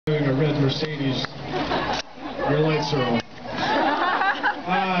red Mercedes. Your lights are on.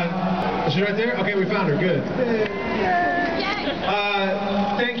 Is she right there? Okay, we found her. Good.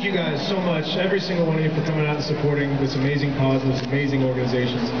 Thank you guys so much, every single one of you, for coming out and supporting this amazing cause, this amazing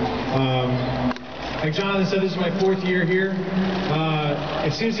organizations. Like Jonathan said, this is my 4th year here.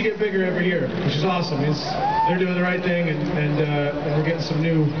 It seems to get bigger every year, which is awesome. They're doing the right thing, and we're getting some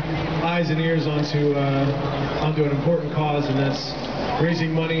new eyes and ears onto an important cause, and that's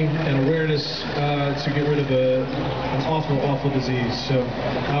raising money and awareness to get rid of an awful, awful disease. So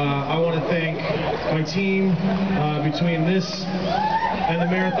I want to thank my team. Between this and the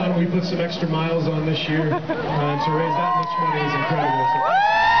marathon, we put some extra miles on this year, and to raise that much money is incredible. So,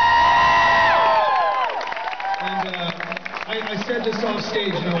 I said this off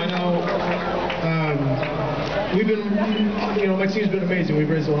stage, I know we've been, my team's been amazing. We've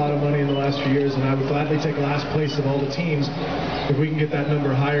raised a lot of money in the last few years, and I would gladly take last place of all the teams if we can get that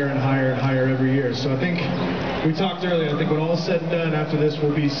number higher and higher and higher every year. So I think, we talked earlier, I think when all's said and done after this,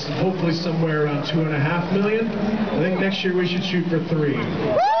 we'll be hopefully somewhere around 2.5 million. I think next year we should shoot for 3.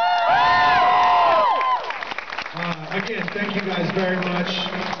 Again, thank you guys very much,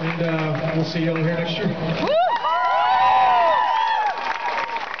 and we'll see you all here next year.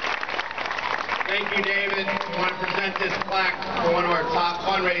 Thank you, David. We want to present this plaque for one of our top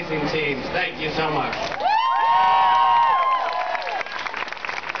fundraising teams. Thank you so much.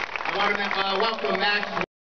 I want to welcome Max.